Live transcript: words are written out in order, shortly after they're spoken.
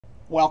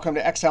Welcome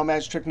to Excel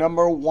Magic Trick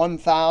number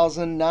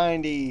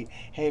 1090.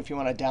 Hey, if you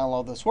want to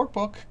download this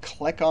workbook,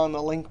 click on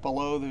the link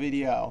below the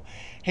video.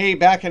 Hey,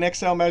 back in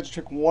Excel Magic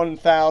Trick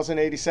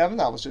 1087,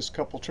 that was just a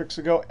couple tricks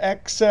ago,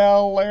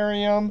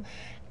 Xlarium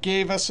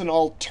gave us an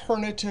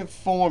alternative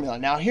formula.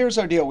 Now, here's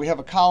our deal. We have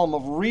a column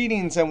of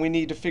readings, and we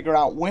need to figure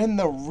out when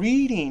the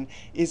reading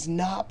is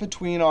not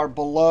between our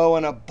below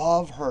and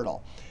above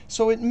hurdle.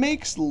 So it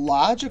makes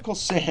logical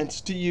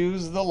sense to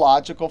use the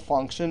logical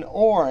function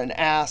OR and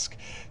ask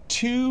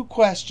two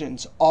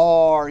questions.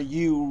 Are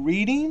you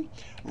reading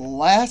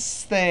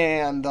less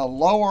than the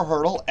lower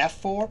hurdle,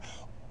 F4,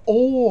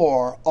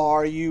 or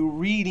are you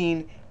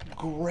reading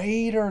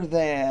greater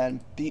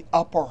than the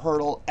upper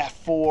hurdle,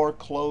 F4,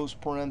 close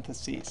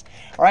parentheses?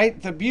 All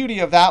right, the beauty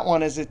of that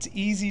one is it's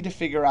easy to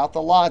figure out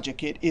the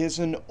logic. It is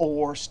an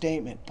OR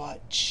statement.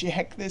 But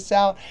check this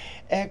out.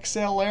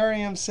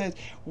 Xlarium says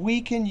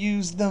we can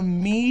use the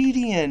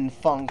median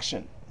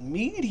function.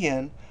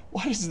 Median?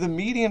 What does the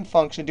median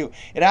function do?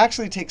 It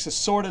actually takes a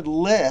sorted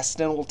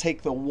list and will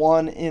take the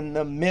one in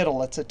the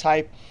middle. It's a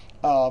type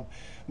of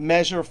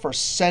measure for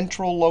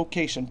central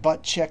location.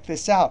 But check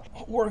this out.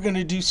 We're going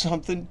to do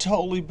something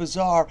totally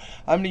bizarre.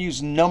 I'm going to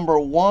use number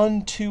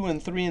 1, 2,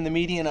 and 3 in the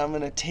median. I'm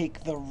going to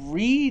take the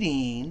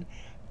reading,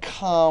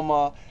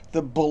 comma,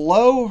 the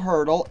below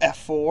hurdle,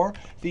 F4,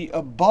 the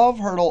above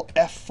hurdle,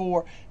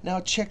 F4. Now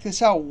check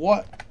this out.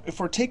 If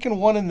we're taking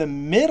one in the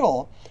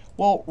middle,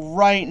 well,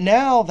 right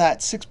now, that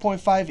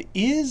 6.5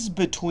 is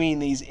between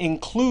these,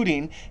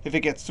 including if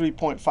it gets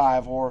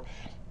 3.5 or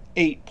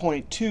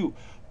 8.2.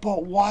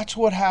 But watch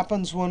what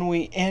happens when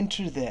we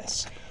enter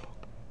this.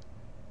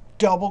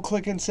 Double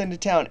click and send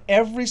it down.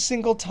 Every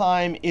single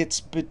time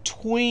it's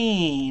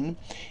between,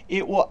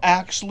 it will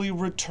actually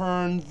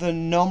return the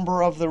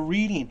number of the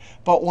reading.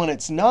 But when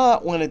it's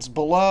not, when it's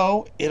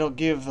below, it'll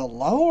give the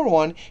lower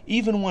one.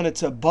 Even when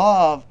it's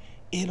above,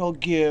 it'll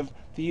give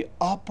the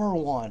upper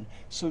one.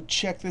 So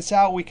check this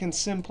out. We can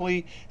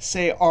simply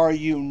say, are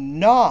you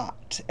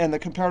not? And the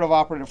comparative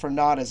operator for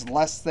not is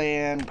less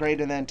than,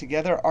 greater than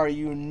together. Are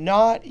you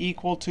not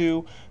equal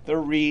to the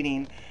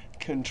reading?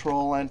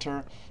 Control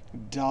Enter,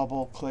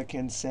 double click,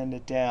 and send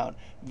it down.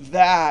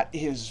 That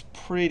is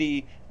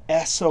pretty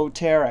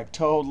esoteric.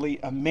 Totally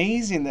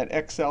amazing that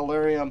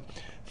Xlarium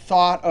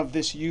thought of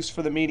this use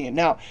for the median.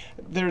 Now,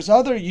 there's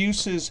other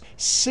uses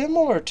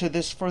similar to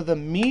this for the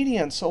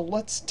median. So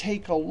let's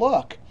take a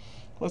look.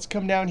 Let's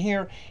come down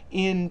here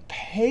in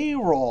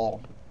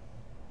payroll.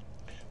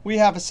 We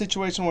have a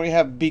situation where we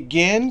have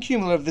begin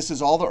cumulative. This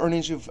is all the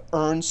earnings you've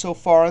earned so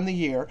far in the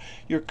year,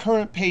 your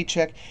current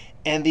paycheck,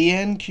 and the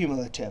end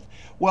cumulative.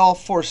 Well,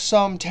 for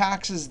some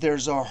taxes,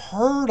 there's a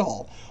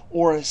hurdle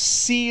or a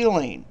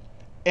ceiling.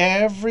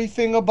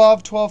 Everything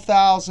above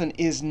 $12,000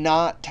 is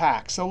not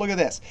taxed. So look at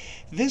this.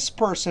 This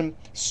person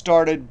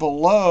started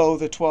below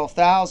the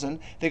 $12,000.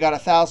 They got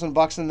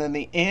 $1,000, and then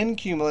the end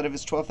cumulative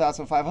is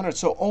 $12,500.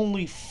 So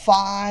only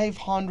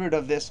 $500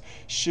 of this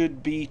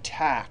should be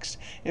taxed.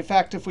 In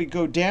fact, if we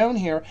go down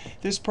here,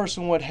 this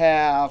person would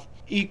have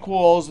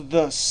equals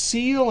the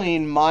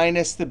ceiling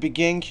minus the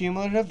begin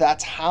cumulative.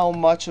 That's how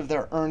much of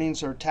their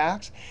earnings are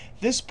taxed.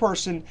 This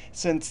person,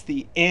 since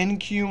the end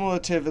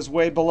cumulative is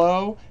way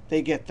below,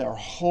 they get their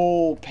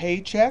whole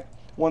paycheck,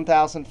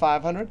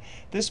 $1,500.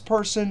 This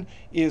person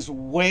is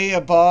way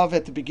above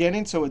at the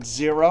beginning, so it's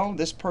 0.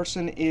 This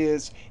person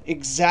is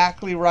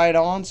exactly right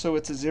on, so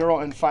it's a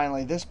 0. And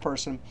finally, this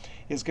person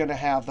is going to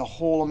have the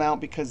whole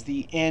amount because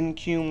the end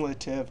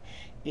cumulative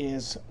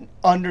is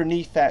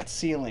underneath that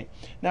ceiling.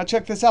 Now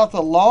check this out.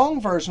 The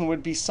long version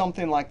would be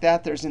something like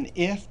that. There's an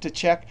if to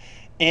check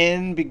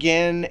end,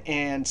 begin,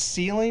 and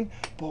ceiling.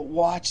 But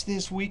watch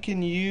this. We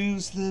can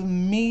use the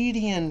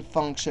median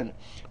function.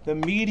 The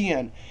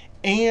median.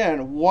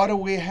 And what do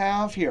we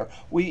have here?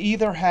 We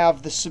either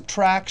have the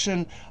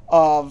subtraction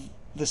of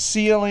the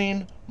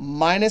ceiling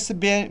minus the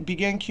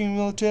begin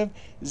cumulative,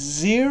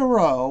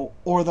 0,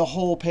 or the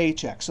whole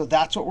paycheck. So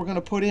that's what we're going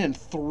to put in.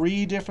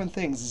 3 different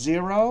things.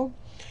 0,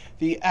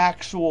 the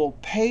actual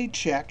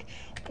paycheck,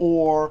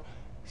 or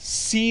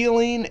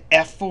ceiling,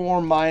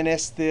 F4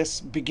 minus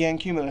this begin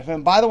cumulative.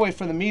 And by the way,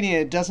 for the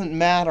median, it doesn't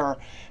matter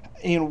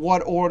in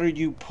what order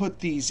you put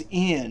these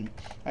in.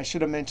 I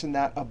should have mentioned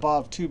that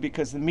above, too,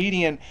 because the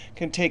median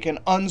can take an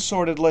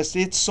unsorted list.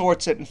 It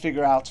sorts it and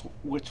figure out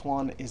which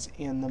one is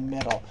in the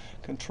middle.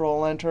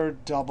 Control Enter,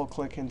 double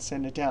click, and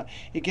send it down.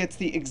 It gets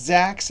the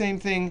exact same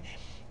thing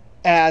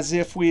as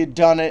if we had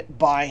done it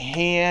by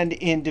hand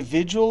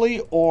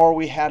individually, or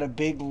we had a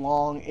big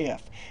long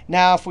if.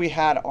 Now, if we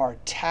had our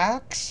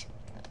tax,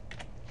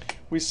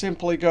 we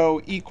simply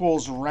go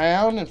equals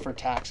round. And for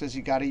taxes,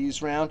 you got to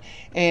use round.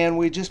 And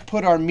we just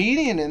put our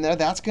median in there.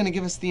 That's going to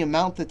give us the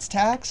amount that's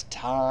taxed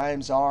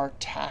times our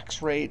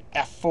tax rate,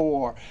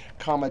 F4,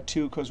 comma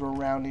 2, because we're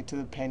rounding to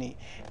the penny.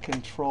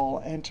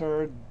 Control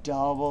Enter,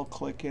 double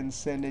click, and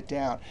send it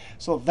down.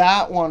 So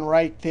that one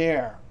right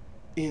there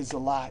is a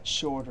lot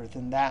shorter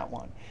than that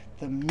one.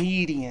 The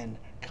median,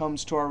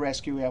 comes to our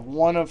rescue. We have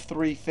one of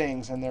three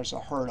things, and there's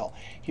a hurdle.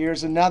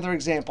 Here's another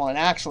example. And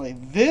actually,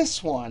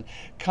 this one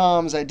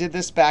comes, I did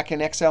this back in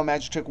Excel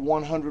Magic Trick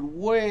 100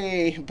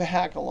 way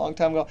back a long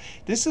time ago.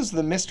 This is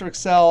the Mr.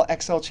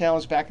 Excel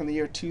Challenge back in the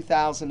year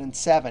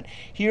 2007.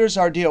 Here's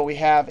our deal. We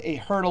have a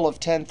hurdle of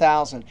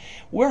 10,000.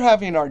 We're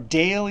having our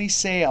daily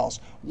sales.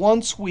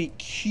 Once we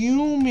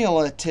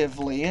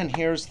cumulatively, and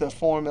here's the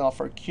formula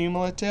for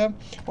cumulative,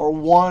 or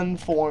one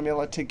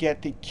formula to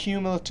get the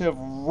cumulative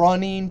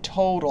running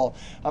total.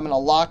 I'm going to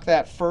lock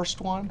that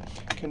first one,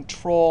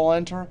 Control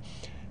Enter,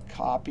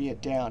 copy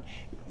it down.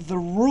 The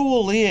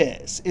rule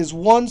is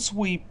once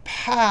we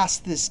pass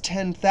this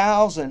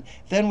 10,000,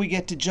 then we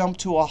get to jump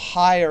to a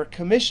higher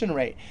commission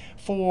rate.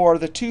 For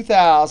the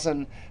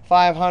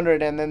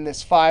 2,500 and then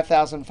this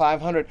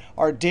 5,500,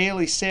 our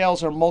daily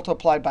sales are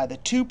multiplied by the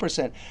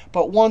 2%.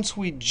 But once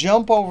we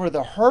jump over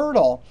the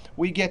hurdle,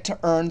 we get to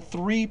earn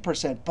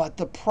 3%. But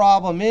the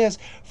problem is,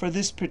 for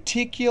this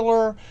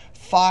particular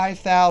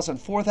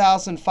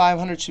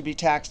 4,500 should be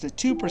taxed at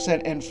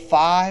 2%, and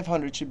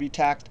 500 should be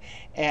taxed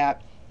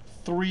at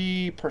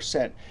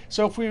 3%.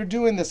 So if we were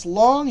doing this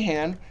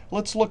longhand,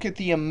 let's look at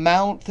the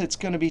amount that's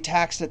going to be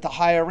taxed at the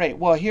higher rate.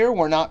 Well, here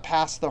we're not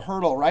past the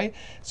hurdle, right?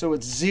 So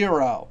it's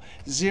 0,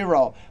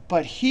 0.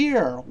 But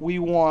here we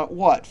want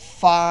what?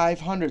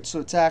 500. So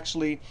it's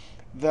actually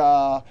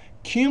the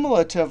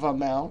cumulative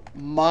amount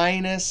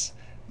minus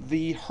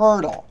the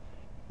hurdle.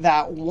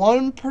 That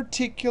one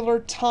particular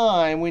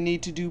time we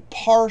need to do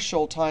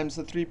partial times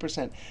the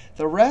 3%.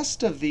 The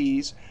rest of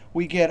these,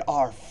 we get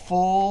our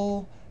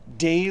full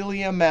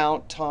daily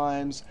amount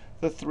times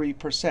the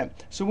 3%.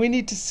 So we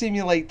need to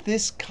simulate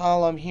this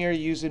column here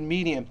using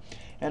median.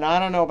 And I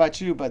don't know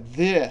about you, but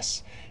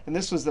this, and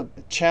this was the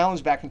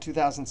challenge back in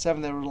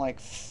 2007, there were like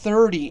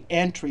 30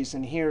 entries,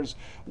 and here's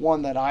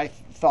one that I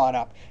thought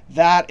up.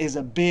 That is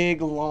a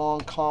big,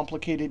 long,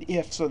 complicated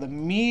if. So the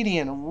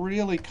median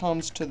really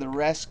comes to the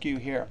rescue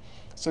here.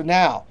 So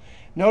now,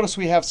 notice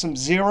we have some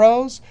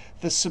zeros,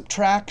 the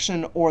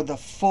subtraction or the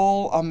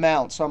full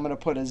amount. So I'm going to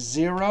put a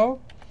 0.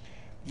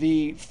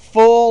 The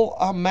full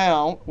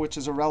amount, which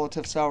is a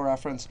relative cell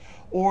reference,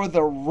 or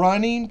the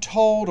running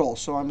total.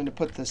 So I'm going to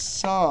put the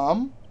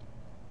sum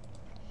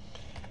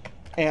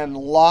and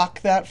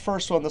lock that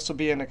first one. This will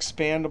be an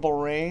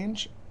expandable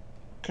range.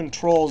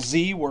 Control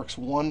Z works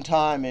one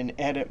time in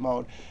edit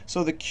mode.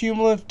 So the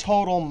cumulative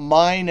total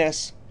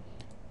minus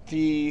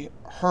the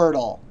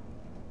hurdle,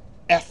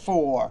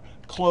 F4,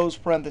 close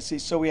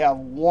parentheses. So we have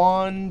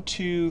 1,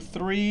 2,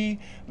 3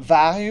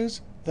 values.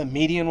 The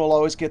median will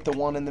always get the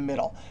one in the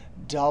middle.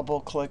 Double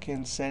click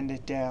and send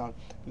it down.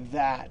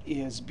 That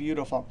is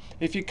beautiful.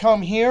 If you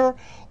come here,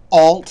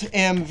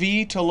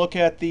 Alt-MV to look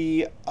at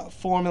the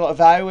formula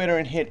evaluator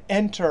and hit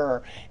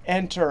Enter,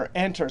 Enter,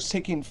 Enter. It's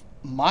taking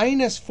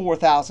minus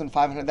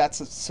 4,500.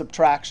 That's a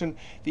subtraction.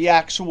 The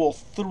actual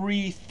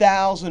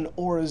 3,000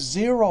 or a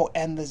 0,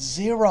 and the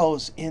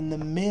zeros in the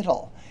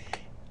middle.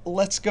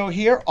 Let's go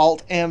here,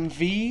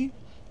 Alt-MV,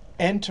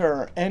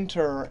 Enter,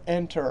 Enter,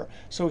 Enter.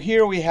 So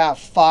here we have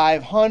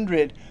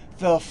 500.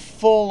 The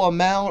full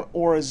amount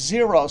or a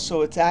 0.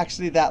 So it's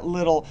actually that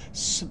little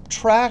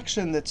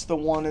subtraction that's the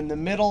one in the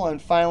middle.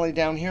 And finally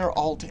down here,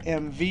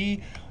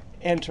 Alt-MV,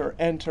 Enter,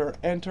 Enter,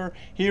 Enter.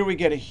 Here we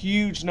get a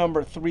huge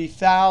number,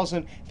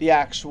 3,000. The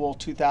actual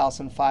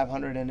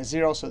 2,500 and a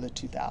 0. So the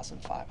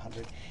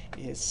 2,500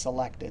 is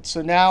selected.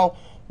 So now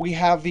we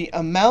have the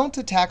amount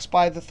to tax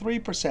by the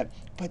 3%.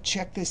 But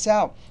check this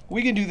out.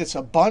 We can do this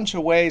a bunch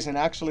of ways. And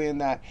actually in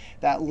that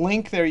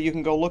link there, you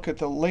can go look at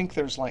the link.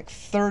 There's like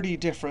 30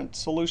 different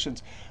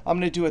solutions. I'm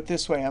going to do it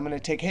this way. I'm going to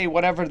take, hey,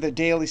 whatever the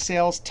daily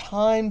sales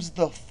times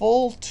the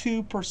full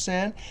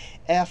 2%,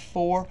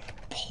 F4,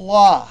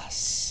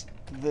 plus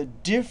the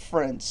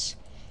difference,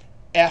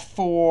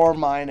 F4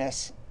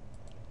 minus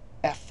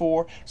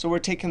F4. So we're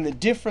taking the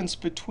difference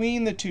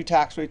between the two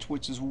tax rates,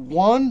 which is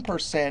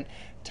 1%,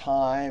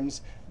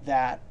 times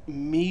that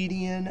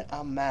median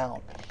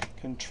amount.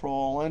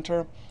 Control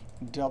Enter,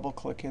 double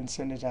click and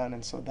send it down.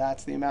 And so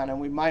that's the amount.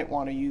 And we might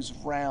want to use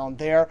round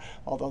there,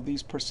 although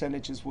these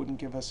percentages wouldn't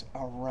give us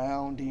a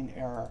rounding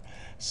error.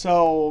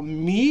 So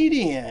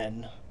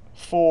median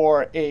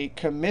for a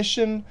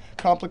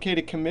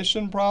complicated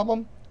commission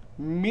problem,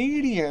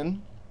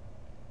 median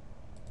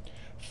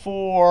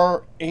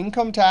for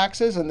income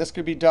taxes, and this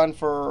could be done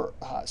for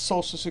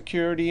Social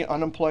Security,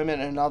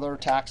 unemployment, and other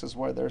taxes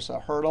where there's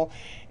a hurdle.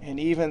 And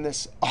even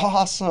this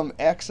awesome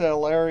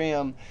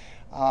Xlarium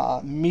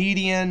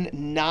median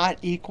not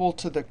equal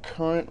to the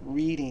current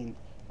reading.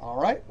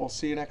 All right, we'll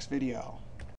see you next video.